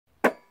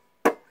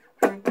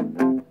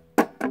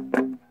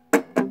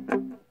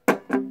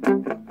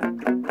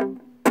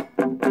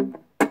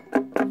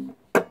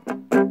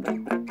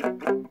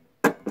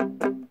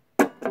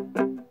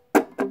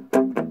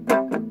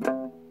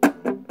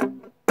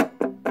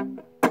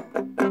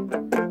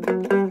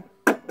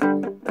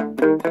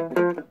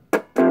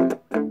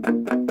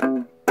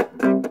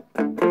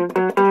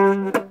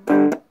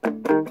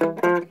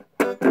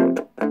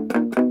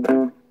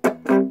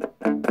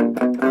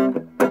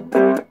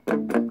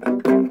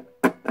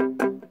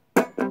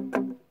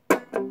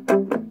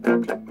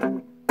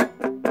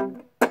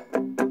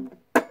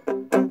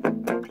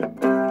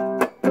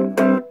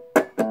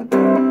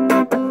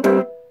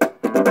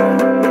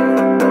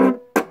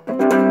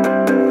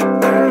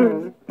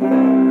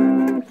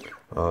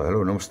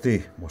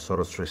Namaste, I'm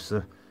Sarad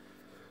Shrestha.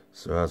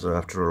 So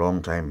after a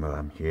long time,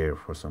 I'm here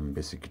for some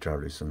basic guitar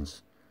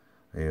lessons.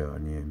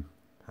 And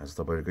as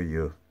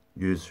you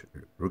use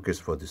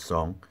request for this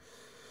song,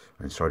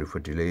 and sorry for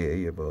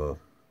delay.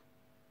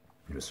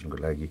 Listen ko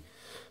lagi.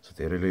 So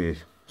धेरै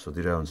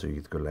सोधिरहेको हुन्छ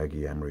गीतको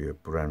लागि हाम्रो यो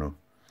पुरानो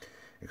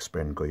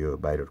experiment को यो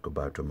BAIROAD को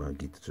बाटोमा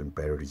गीत जुन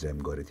प्यारोडी ज्याम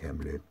गरेको थियो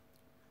हामीले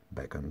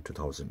ब्याक इन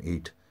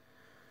 2008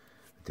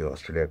 त्यो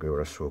अस्ट्रेलियाको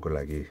एउटा शोको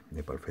लागि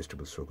नेपाल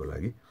फेस्टिभल शोको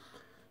लागि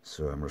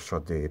सो हाम्रो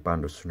श्रद्धेय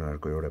पाण्डव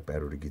सुनुवारको एउटा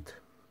प्यारोडी गीत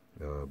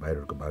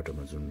BAIROAD को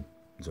बाटोमा जुन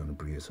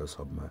जनप्रिय छ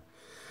सबमा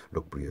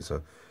लोकप्रिय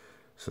छ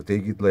सो त्यही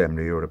गीतलाई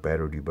हामीले एउटा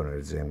प्यारोडी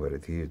बनाएर ज्याम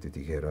गरेको थिए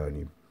त्यतिखेर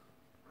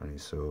अनि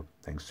so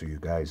thanks to you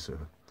guys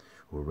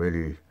who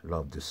really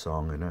love this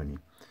song हैन अनि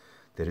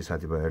धेरै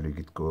साथीभाइहरूले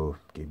गीतको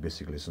केही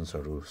बेसिक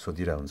लेसन्सहरु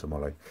सोधिरा हुन्छ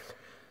मलाई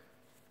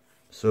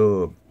सो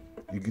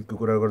यो गीतको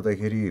कुरा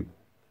गर्दाखेरि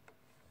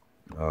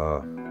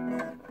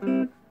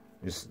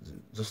it's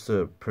just a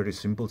pretty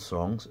simple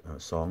song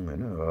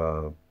हैन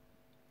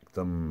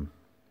एकदम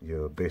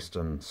यो based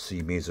on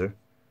C major,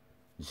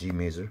 G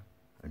major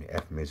अनि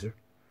F major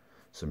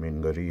so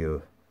मेन गरी यो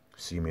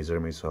C major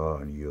मै छ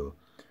अनि यो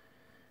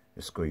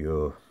यसको यो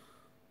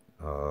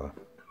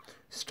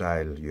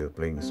style यो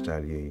playing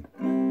style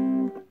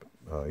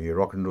यो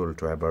rock and roll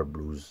tribal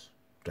blues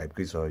type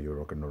kai cha yo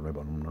rock and roll mai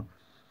bhanum na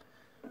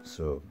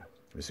so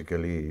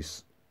basically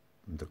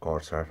the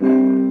chords are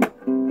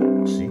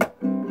C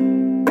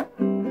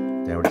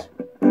then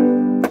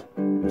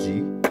G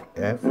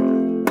F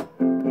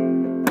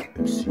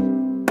and C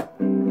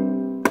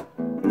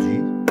G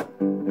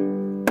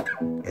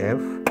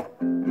F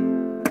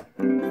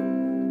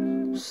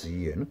C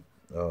and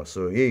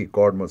so यही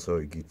chord ma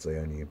cha गीत चाहिँ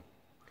अनि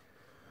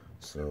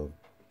so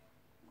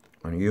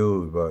अनि यो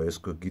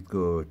यसको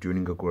गीतको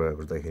tuning को कुरा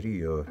गर्दाखेरि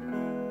यो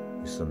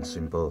is some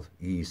simple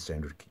E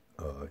standard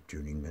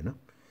tuning हैन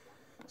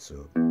so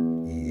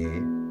E A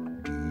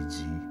D G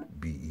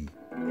B E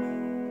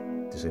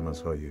त्यसैमा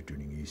छ यो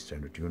ट्युनिङ E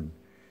स्ट्यान्डर्ड ट्युन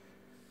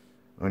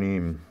अनि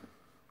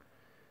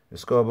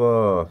यसको अब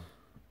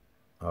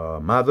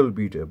मादल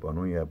बीट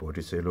भनौं या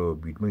भोटिसेलो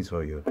बीटमै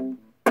छ यो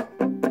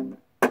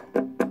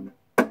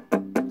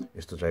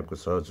यस्तो टाइपको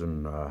छ जुन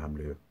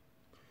हामीले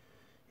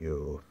यो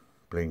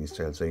playing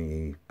style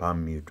चाहिँ palm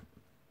mute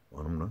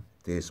भनौं न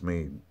त्यसमै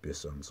बेस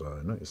हुन्छ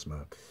हैन यसमा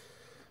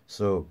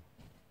so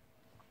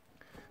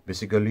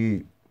basically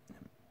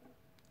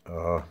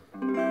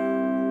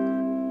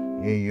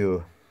यो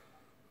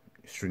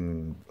string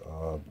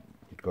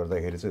हिट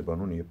गर्दाखेरि चाहिँ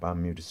भनौं न यो palm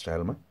mute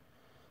स्टाइलमा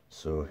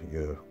so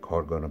यो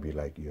chord gonna be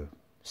like यो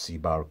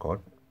C bar chord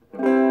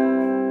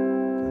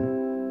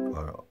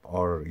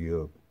or यो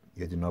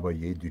यदि नभए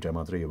यही दुईटा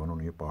मात्रै यो भनौं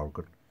न यो पावर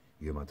chord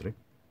यो मात्रै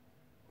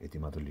यति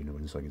मात्र लिनु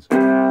पनि सकिन्छ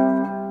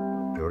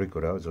एउटै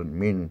कुरा हो जुन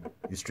मेन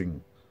स्ट्रिङ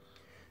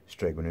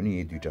स्ट्राइक भने नि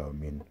यही दुईटा हो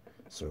मेन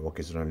सो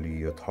ओकेजनली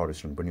यो थर्ड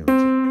स्ट्रिङ पनि हुन्छ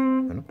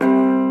हैन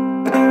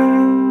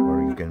or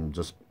you can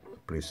just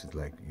place it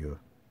like यो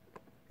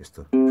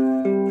यस्तो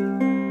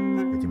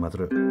यति मात्र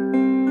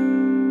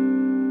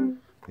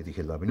यति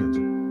खेल्दा पनि हुन्छ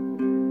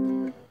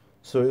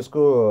सो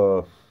यसको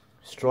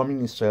स्ट्रमिङ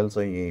स्टाइल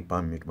चाहिँ यही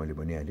 5 मिनेट मैले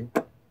भनिहालेँ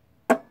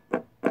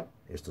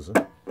यस्तो छ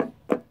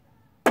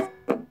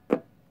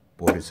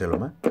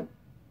पोलिसेलोमा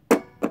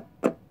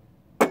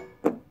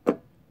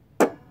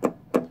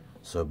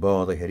सो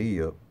बजाउँदाखेरि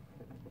यो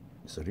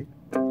यसरी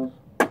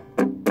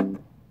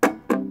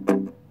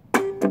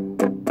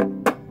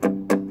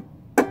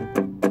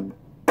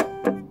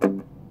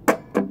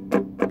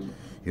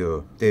यो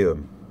त्यही हो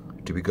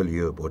टिपिकल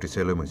यो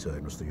भोटिसेलोमै छ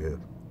हेर्नुस् त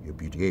यो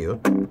बिट यही हो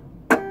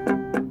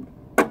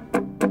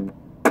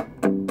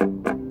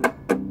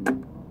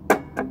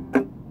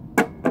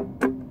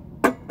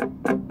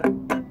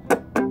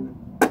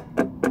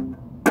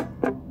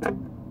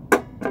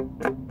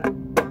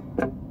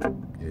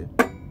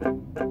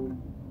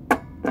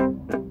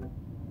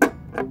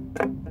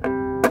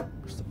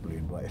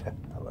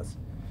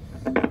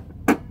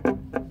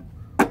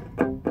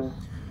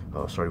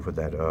sorry for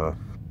that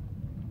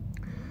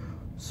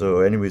so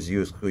anyways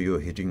यो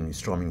hitting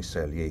strumming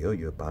style यही हो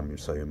यो palm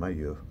mute सयमा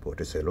यो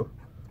भोटिसेलो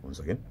once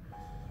again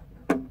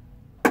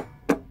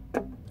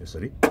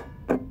यसरी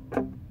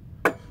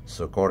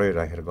so कडै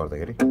राखेर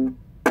गर्दाखेरि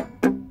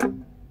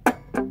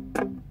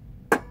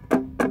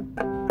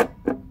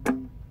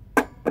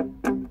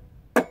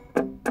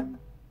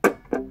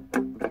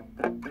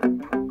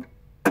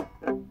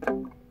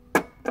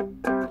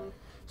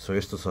सो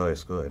यस्तो छ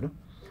यसको हैन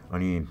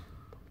अनि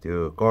त्यो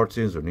कर्ड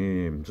चेन्ज हुने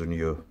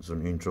जुन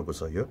इन्ट्रोको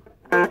छ यो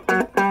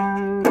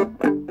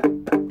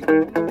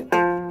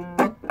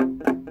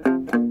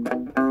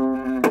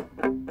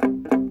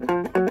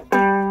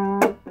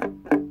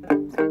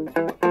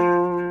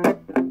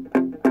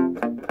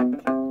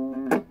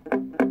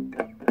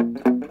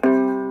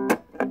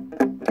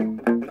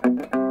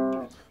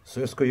सो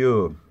यसको यो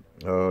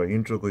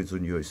इन्ट्रोको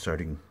जुन यो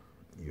स्टार्टिङ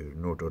यो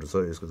नोटहरु छ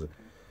यसको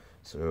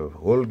सो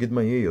होल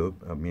गीतमा यही हो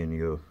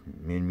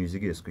मेन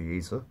म्युजिक यसको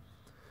यही छ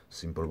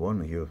सिम्पल वन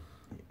यो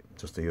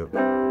जस्तै यो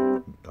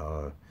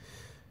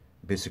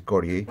बेसिक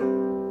कर्ड यही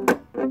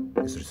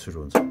यसरी सुरु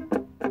हुन्छ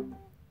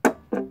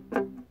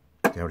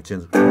त्यहाँबाट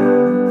चेन्ज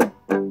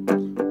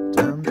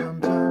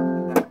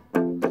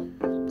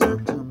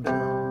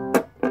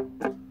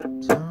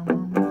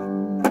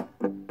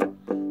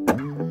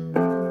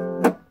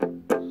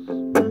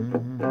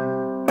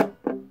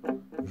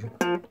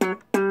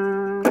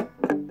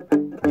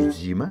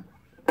G मा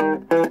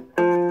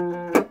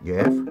यो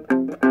F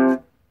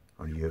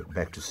अनि यो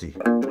ब्याक टु C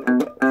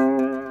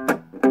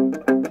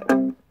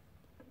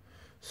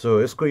सो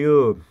यसको यो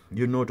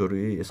नोटहरु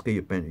यसकै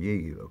यो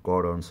यही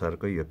कर्ड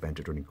अनुसारकै यो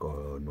पेन्टाटोनिक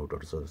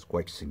नोटहरु छ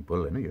क्वाइट सिम्पल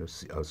हैन यो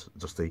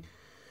जस्तै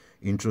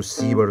इन्ट्रो C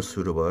बाट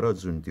सुरु भएर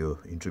जुन त्यो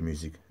इन्ट्रो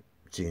म्युजिक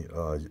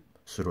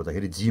सुरु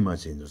हुँदाखेरि G मा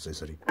चेन्ज हुन्छ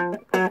यसरी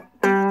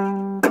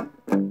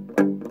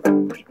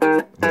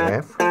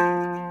F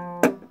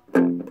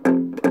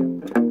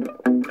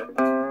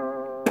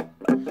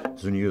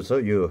जुन यो छ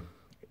यो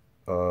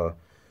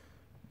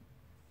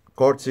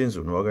कर्ड चेन्ज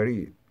हुनु अगाडि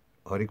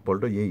हरेक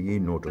पल्ट यही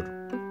नोटहरु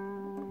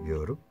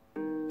योहरु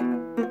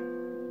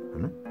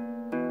हैन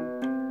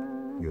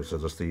यो छ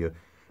जस्तै यो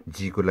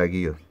G को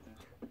लागि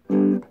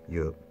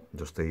यो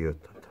जस्तै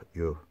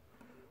यो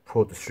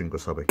फोर्थ स्ट्रिङको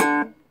सबै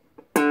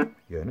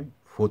यो हैन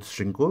fourth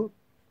स्ट्रिङको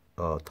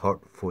third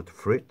fourth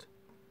freight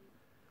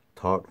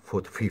third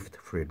fourth fifth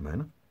फ्रेटमा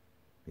हैन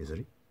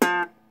यसरी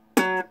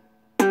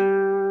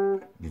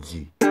यो G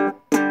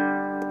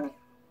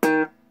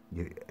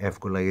यो F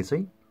को लागि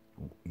चाहिँ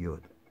यो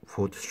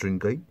fourth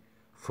स्ट्रिङकै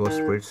first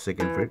freight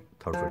second freight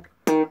third freight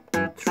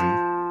 2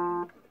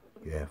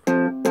 3 यो F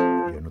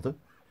हेर्नु त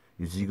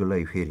यो G को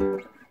लागि फेरि यो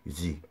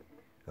G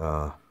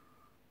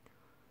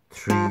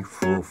 3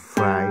 4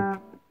 5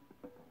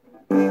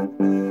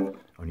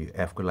 अनि यो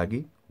F को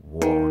लागि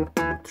 1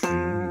 2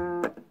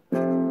 3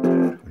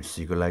 अनि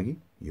C को लागि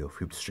यो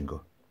फिफ्थ स्ट्रिङको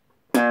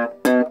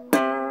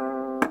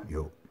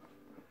यो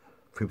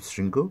fifth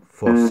स्ट्रिङको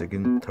first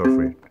second third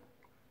freight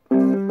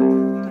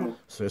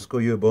so यसको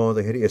यो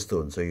बजाउँदाखेरि यस्तो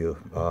हुन्छ यो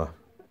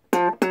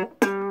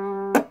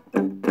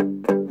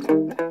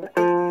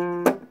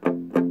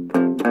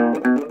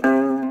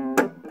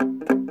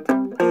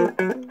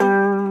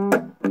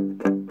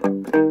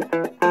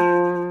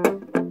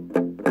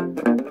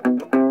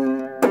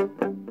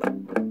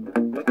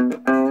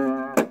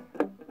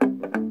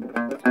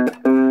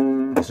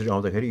यसरी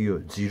आउँदाखेरि यो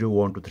 0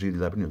 1 2 3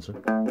 दिँदा पनि हुन्छ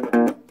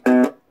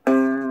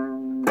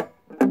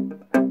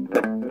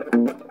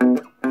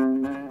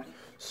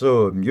सो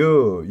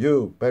यो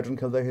प्याटर्न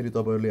खेल्दाखेरि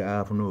तपाईहरुले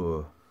आफ्नो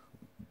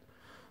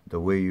the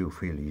way you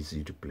feel easy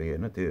to play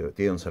हैन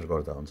त्यही अनुसार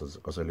गर्दा हुन्छ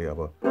कसैले अब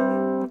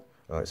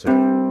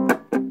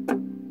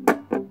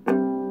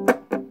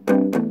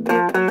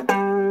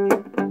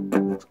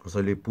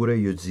कसैले पुरै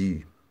यो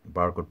G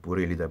बारकोड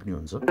पुरै लिँदा पनि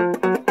हुन्छ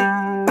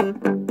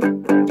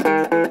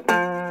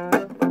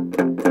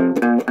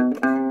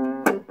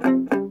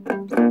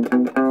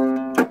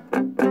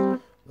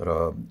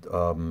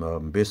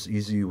बेस्ट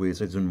इजी वे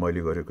चाहिँ जुन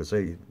मैले गरेको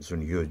चाहिँ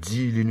जुन यो G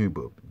लिनु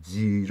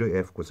G र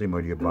F को चाहिँ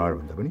मैले यो बार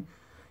भन्दा पनि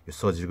यो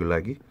सजिलोको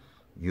लागि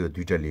यो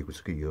दुईटा लिएको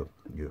छु कि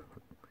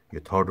यो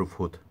थर्ड र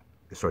फोर्थ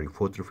सरी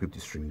फोर्थ र फिफ्थ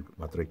स्ट्रिङ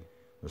मात्रै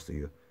जस्तै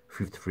यो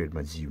फिफ्थ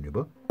फ्रेटमा G हुने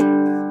भयो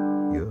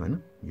यो हैन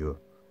यो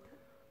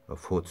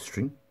फोर्थ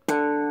स्ट्रिङ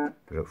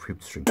र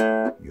फिफ्थ स्ट्रिङ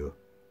यो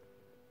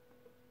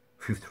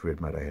फिफ्थ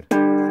फ्रेटमा राखेर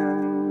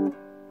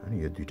अनि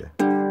यो दुईटा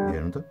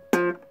हेर्नु त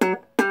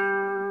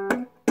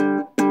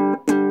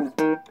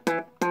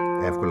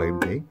F को लागि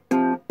पनि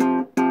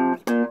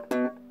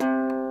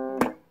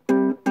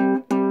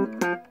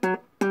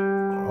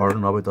अरू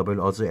नभए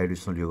तपाईले अझै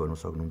एडिसनल यो गर्न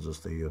सक्नुहुन्छ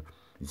जस्तै यो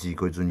G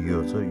को जुन यो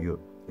छ यो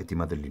यति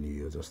मात्र लिने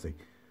यो जस्तै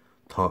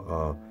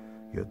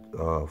यो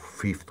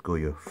फिफ्थ को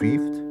यो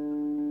फिफ्थ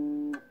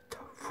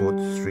फोर्थ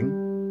स्ट्रिङ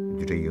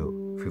दुईटा यो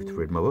फिफ्थ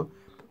फ्रेटमा भयो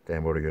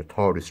त्यहाँबाट यो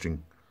थर्ड स्ट्रिङ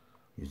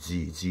यो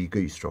G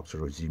कै स्ट्रक्चर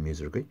हो G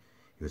मेजरकै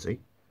यो चाहिँ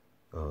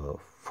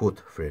फोर्थ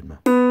फ्रेटमा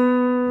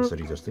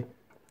यसरी जस्तै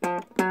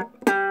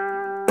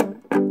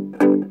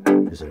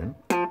यसरी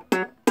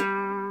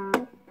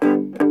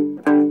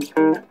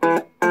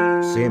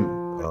सेम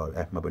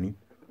F मा पनि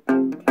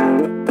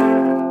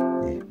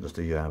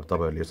जस्तै यो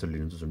तपाईहरुले यसरी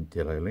लिनुहुन्छ जुन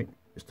त्यसलाई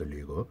यस्तो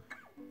लिएको हो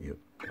यो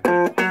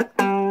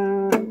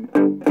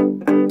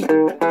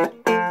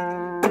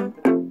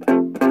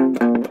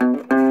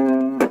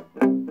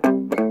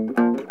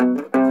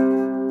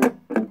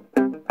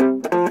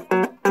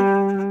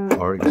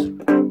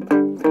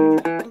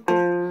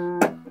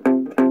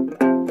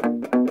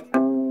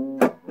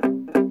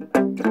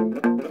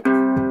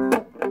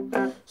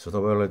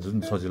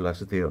सजिलो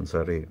लाग्छ त्यही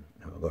अनुसारै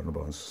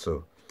गर्नुभयो हुन्छ सो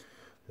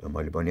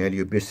मैले भनिहालेँ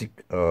यो बेसिक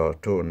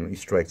टोन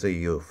स्ट्राइक चाहिँ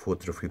यो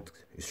 4th र 5th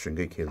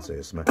स्ट्रिङकै खेल्छ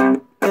यसमा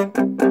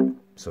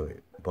सो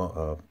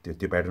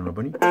त्यो प्याटर्नमा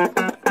पनि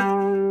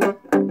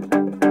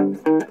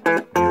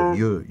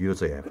यो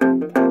चाहिँ F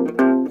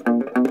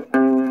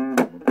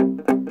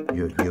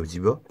यो G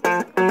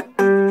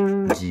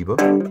भयो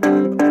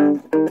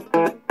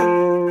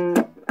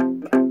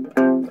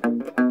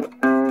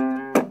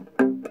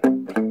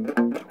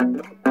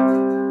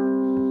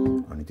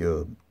अनि त्यो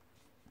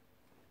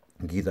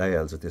गीत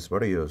आइहाल्छ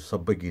त्यसबाट यो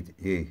सबै गीत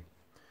यही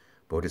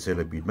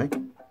भोटेसेलो बिटमै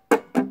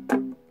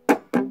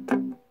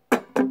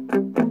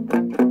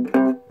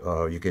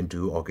you can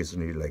do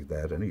occasionally like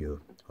that and यो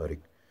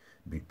हरेक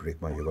बिट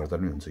ब्रेकमा यो गर्दा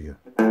पनि हुन्छ यो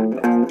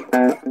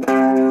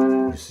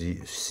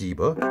C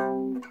भयो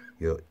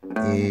यो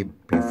A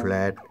B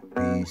flat B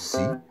C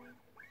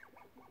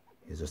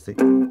यो जस्तै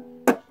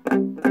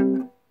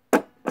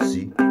C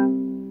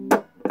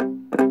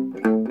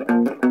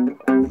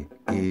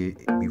A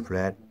B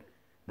flat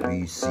B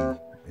C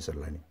यसरी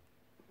लाने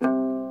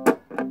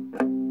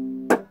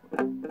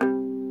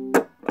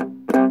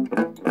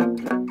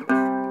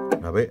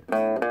नभए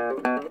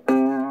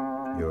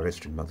यो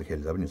रेस्ट्रिङमा त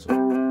खेल्दा पनि हुन्छ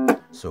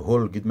सो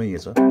होल गीतमै यो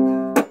छ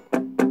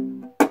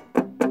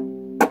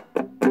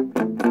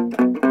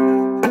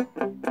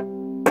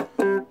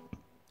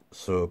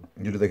सो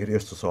यो लिँदाखेरि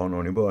यस्तो साउन्ड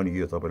आउने भयो अनि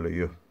यो तपाईँले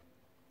यो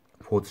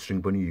 4th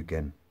string पनि you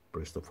can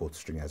press the 4th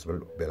string as well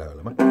बेला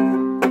बेलामा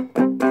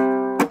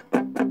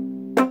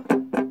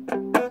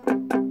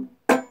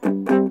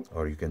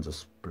or you can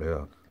just play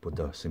put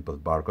the simple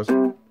bar chords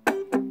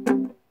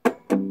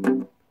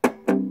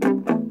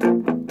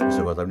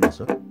यसो गर्दा पनि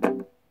हुन्छ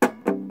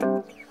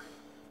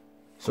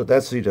so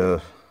that's it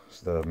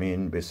the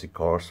main basic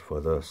chords for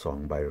the song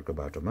BAIROADको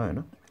बाटोमा हैन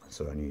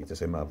so अनि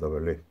त्यसैमा अब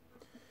तपाईहरुले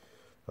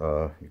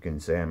you can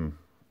jam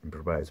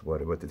improvise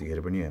whatever त्यतिखेर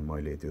पनि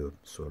मैले त्यो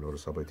सोलोहरु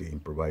सबै त्यो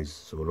improvise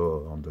solo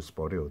on the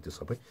spot हो त्यो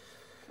सबै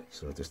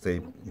so त्यस्तै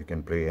you can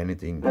play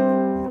anything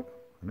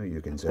you know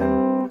you can jam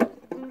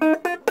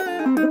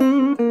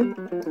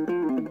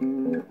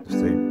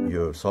त्यस्तै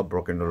यो सब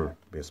broken roll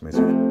बेसमा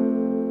चाहिँ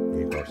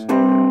यही chords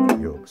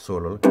यो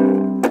solo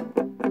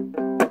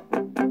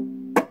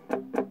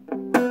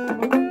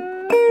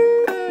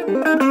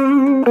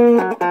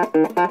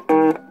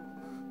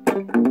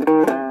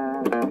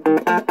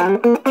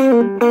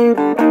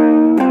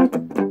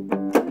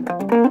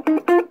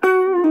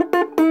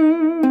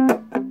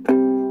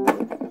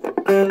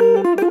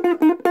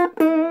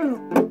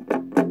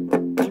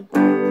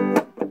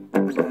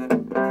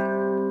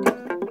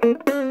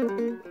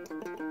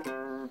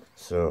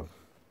So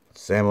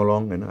same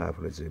along and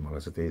आफूले चाहिँ मलाई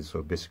चाहिँ त्यही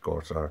so basic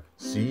chords are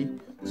C,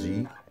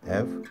 G,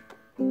 F,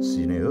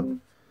 C नै हो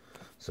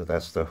so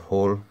that's the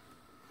whole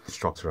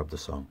structure of the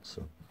song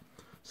so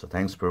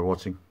thanks for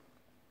watching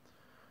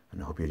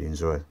and I hope you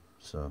enjoy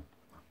so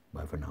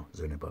bye for now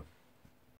Nepal